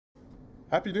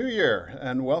Happy New Year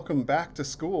and welcome back to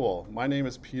school. My name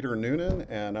is Peter Noonan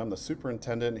and I'm the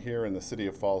superintendent here in the City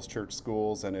of Falls Church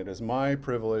Schools, and it is my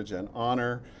privilege and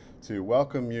honor to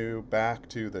welcome you back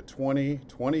to the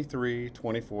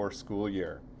 2023-24 school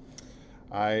year.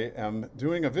 I am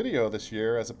doing a video this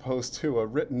year as opposed to a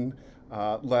written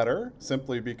letter,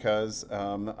 simply because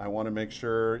I want to make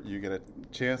sure you get a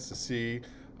chance to see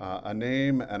a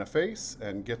name and a face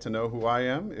and get to know who I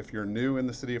am if you're new in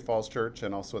the City of Falls Church,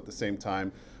 and also at the same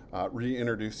time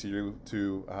reintroduce you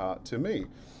to me.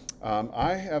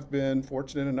 I have been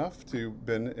fortunate enough to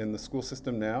been in the school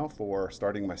system now for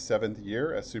starting my 7th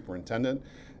year as superintendent,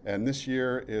 and this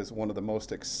year is one of the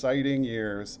most exciting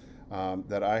years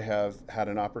that I have had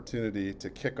an opportunity to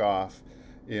kick off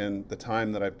in the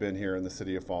time that I've been here in the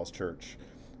City of Falls Church.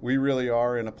 We really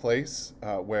are in a place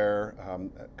where,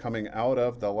 coming out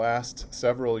of the last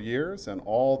several years and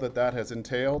all that that has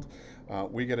entailed,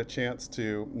 we get a chance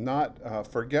to not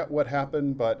forget what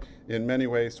happened, but in many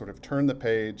ways sort of turn the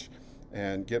page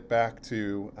and get back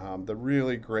to the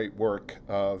really great work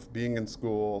of being in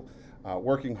school,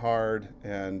 working hard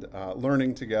and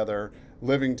learning together,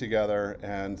 living together,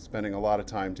 and spending a lot of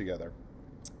time together.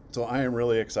 So I am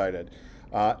really excited.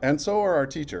 And so are our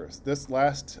teachers. This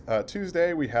last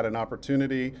Tuesday, we had an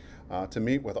opportunity to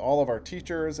meet with all of our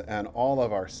teachers and all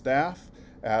of our staff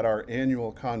at our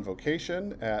annual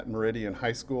convocation at Meridian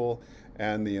High School,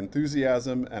 and the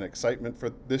enthusiasm and excitement for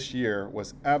this year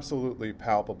was absolutely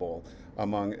palpable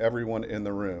among everyone in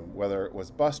the room, whether it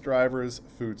was bus drivers,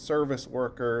 food service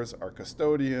workers, our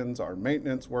custodians, our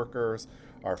maintenance workers,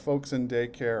 our folks in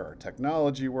daycare, our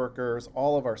technology workers,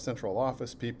 all of our central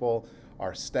office people.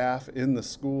 Our staff in the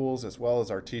schools, as well as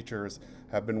our teachers,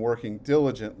 have been working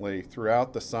diligently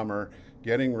throughout the summer,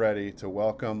 getting ready to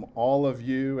welcome all of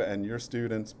you and your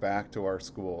students back to our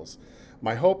schools.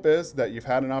 My hope is that you've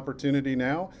had an opportunity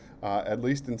now, at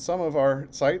least in some of our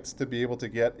sites, to be able to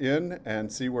get in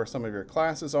and see where some of your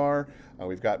classes are.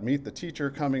 We've got Meet the Teacher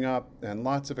coming up, and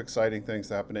lots of exciting things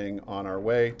happening on our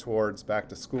way towards back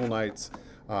to school nights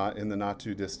in the not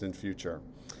too distant future.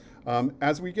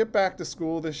 As we get back to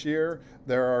school this year,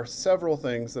 there are several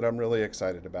things that I'm really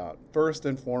excited about. First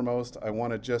and foremost, I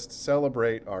want to just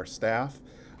celebrate our staff.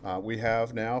 We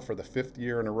have now, for the 5th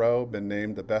year in a row, been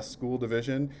named the best school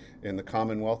division in the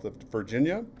Commonwealth of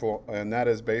Virginia, and that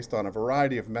is based on a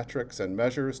variety of metrics and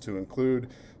measures to include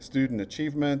student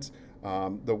achievement,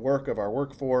 the work of our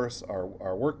workforce,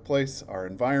 our workplace, our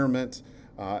environment,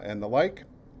 and the like.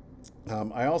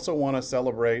 I also want to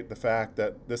celebrate the fact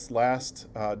that this last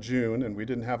June, and we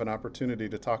didn't have an opportunity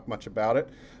to talk much about it,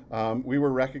 we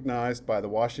were recognized by the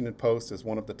Washington Post as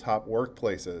one of the top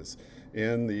workplaces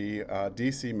in the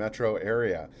DC metro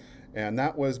area. And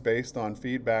that was based on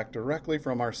feedback directly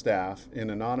from our staff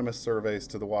in anonymous surveys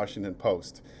to the Washington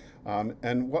Post.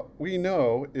 And what we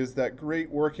know is that great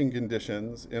working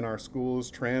conditions in our schools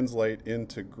translate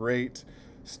into great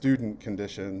student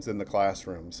conditions in the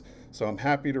classrooms. So I'm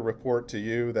happy to report to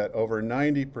you that over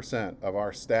 90% of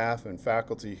our staff and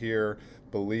faculty here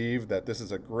believe that this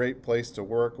is a great place to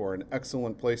work, or an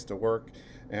excellent place to work,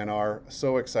 and are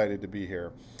so excited to be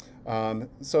here.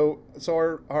 So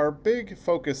our big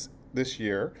focus this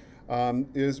year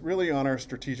is really on our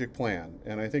strategic plan.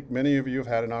 And I think many of you have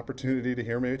had an opportunity to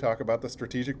hear me talk about the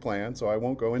strategic plan, so I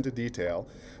won't go into detail.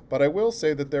 But I will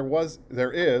say that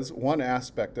there is one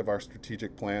aspect of our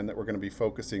strategic plan that we're going to be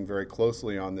focusing very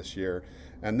closely on this year,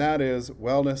 and that is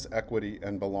wellness, equity,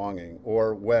 and belonging,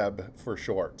 or WEB for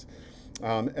short.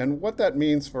 And what that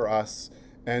means for us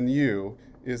and you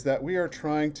is that we are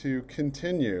trying to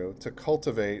continue to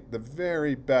cultivate the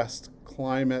very best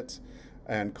climate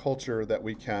and culture that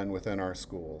we can within our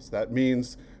schools. That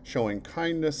means showing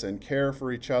kindness and care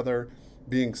for each other,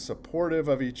 being supportive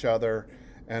of each other,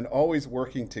 and always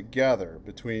working together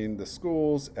between the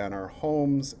schools and our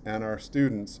homes and our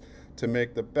students to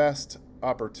make the best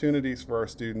opportunities for our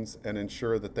students and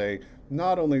ensure that they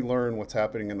not only learn what's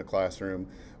happening in the classroom,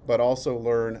 but also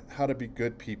learn how to be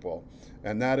good people.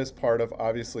 And that is part of,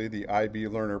 obviously, the IB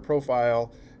Learner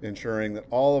Profile, ensuring that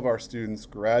all of our students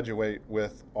graduate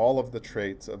with all of the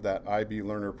traits of that IB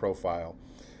Learner Profile.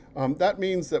 That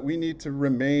means that we need to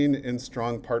remain in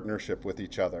strong partnership with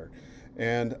each other.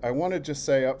 And I want to just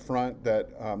say up front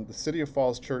that the City of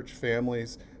Falls Church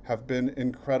families have been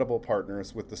incredible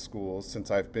partners with the schools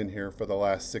since I've been here for the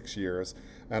last 6 years.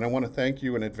 And I want to thank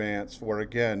you in advance for,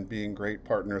 again, being great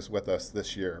partners with us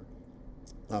this year.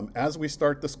 As we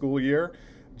start the school year,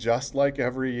 just like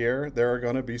every year, there are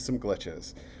going to be some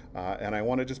glitches. And I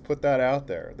want to just put that out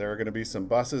there. There are going to be some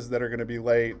buses that are going to be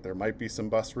late. There might be some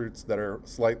bus routes that are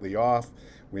slightly off.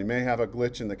 We may have a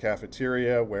glitch in the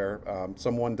cafeteria where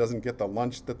someone doesn't get the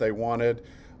lunch that they wanted.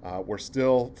 We're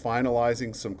still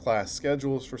finalizing some class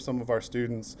schedules for some of our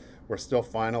students. We're still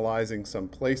finalizing some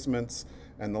placements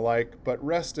and the like. But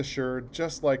rest assured,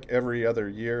 just like every other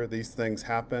year, these things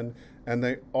happen, and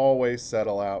they always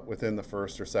settle out within the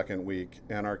first or second week.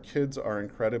 And our kids are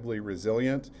incredibly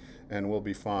resilient and will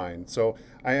be fine. So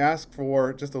I ask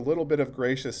for just a little bit of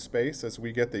gracious space as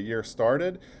we get the year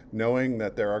started, knowing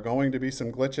that there are going to be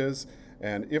some glitches.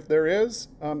 And if there is,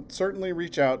 certainly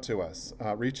reach out to us.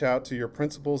 Reach out to your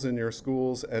principals in your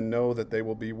schools and know that they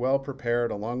will be well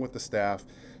prepared along with the staff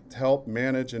to help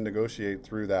manage and negotiate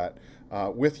through that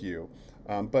with you.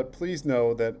 But please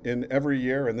know that in every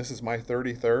year, and this is my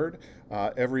 33rd,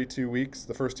 every 2 weeks,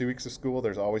 the first 2 weeks of school,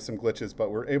 there's always some glitches, but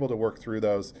we're able to work through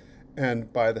those.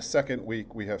 And by the second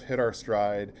week, we have hit our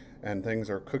stride and things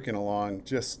are cooking along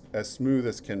just as smooth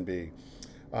as can be.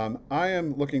 I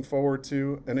am looking forward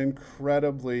to an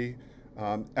incredibly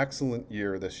excellent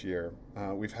year this year.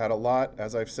 We've had a lot,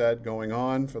 as I've said, going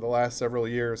on for the last several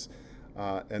years,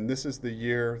 and this is the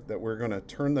year that we're going to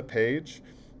turn the page.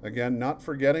 Again, not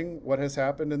forgetting what has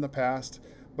happened in the past,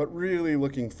 but really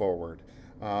looking forward.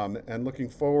 And looking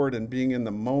forward and being in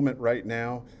the moment right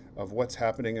now of what's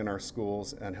happening in our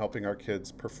schools and helping our kids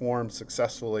perform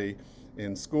successfully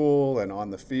in school and on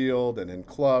the field and in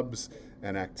clubs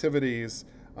and activities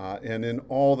and in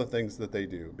all the things that they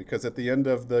do. Because at the end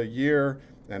of the year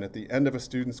and at the end of a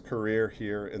student's career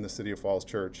here in the City of Falls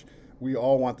Church, we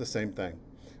all want the same thing.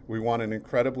 We want an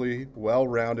incredibly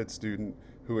well-rounded student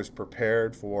who is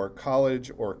prepared for college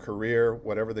or career,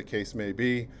 whatever the case may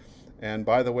be. And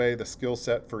by the way, the skill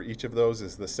set for each of those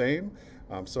is the same.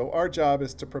 So our job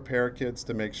is to prepare kids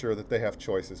to make sure that they have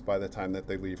choices by the time that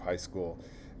they leave high school.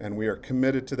 And we are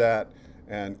committed to that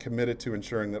and committed to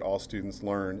ensuring that all students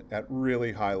learn at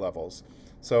really high levels.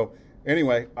 So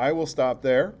anyway, I will stop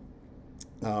there.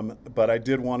 But I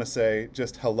did want to say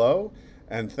just hello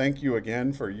and thank you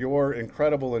again for your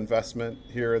incredible investment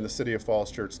here in the City of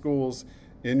Falls Church Schools,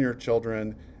 in your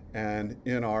children, and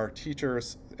in our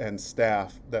teachers and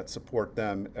staff that support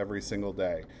them every single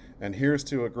day. And here's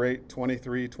to a great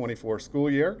 23-24 school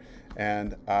year.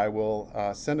 And I will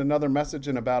send another message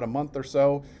in about a month or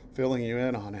so, filling you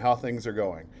in on how things are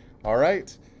going. All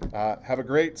right, have a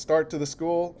great start to the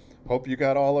school. Hope you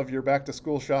got all of your back to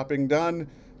school shopping done.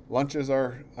 Lunches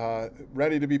are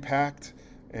ready to be packed,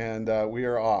 and we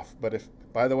are off. But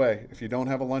by the way, if you don't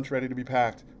have a lunch ready to be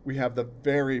packed, we have the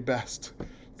very best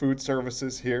food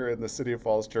services here in the City of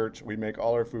Falls Church. We make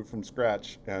all our food from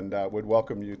scratch and would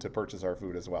welcome you to purchase our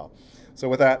food as well. So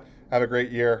with that, have a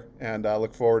great year and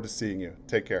look forward to seeing you.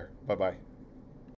 Take care. Bye-bye.